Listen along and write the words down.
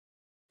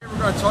We're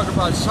going to talk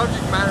about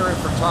subject matter in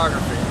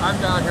photography. I'm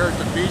down here at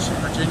the beach in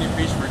Virginia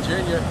Beach,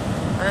 Virginia,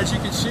 and as you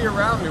can see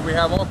around me, we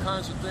have all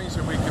kinds of things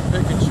that we can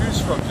pick and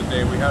choose from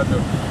today. We have the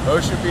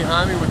ocean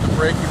behind me with the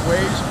breaking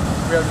waves.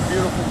 We have the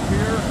beautiful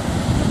pier,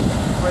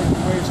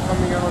 breaking waves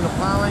coming in on the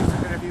pilings,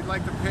 and if you'd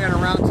like to pan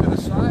around to the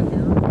side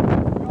here,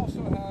 we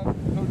also have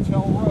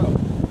Hotel Row.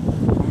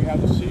 We have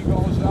the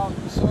seagulls out.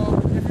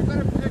 So if you're going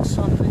to pick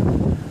something,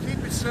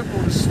 keep it simple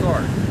to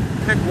start.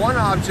 Pick one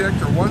object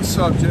or one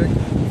subject,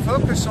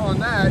 focus on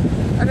that,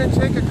 and then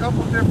take a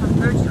couple different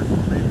pictures.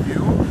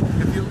 Review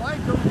them. If you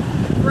like them,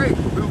 great,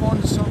 move on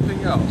to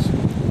something else.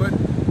 But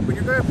when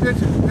you're going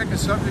to pick a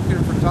subject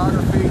in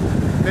photography,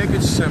 make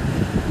it simple.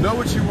 Know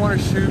what you want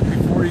to shoot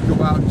before you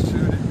go out and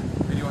shoot it,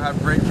 and you'll have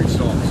great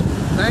results.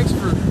 Thanks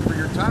for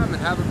your time,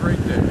 and have a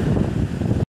great day.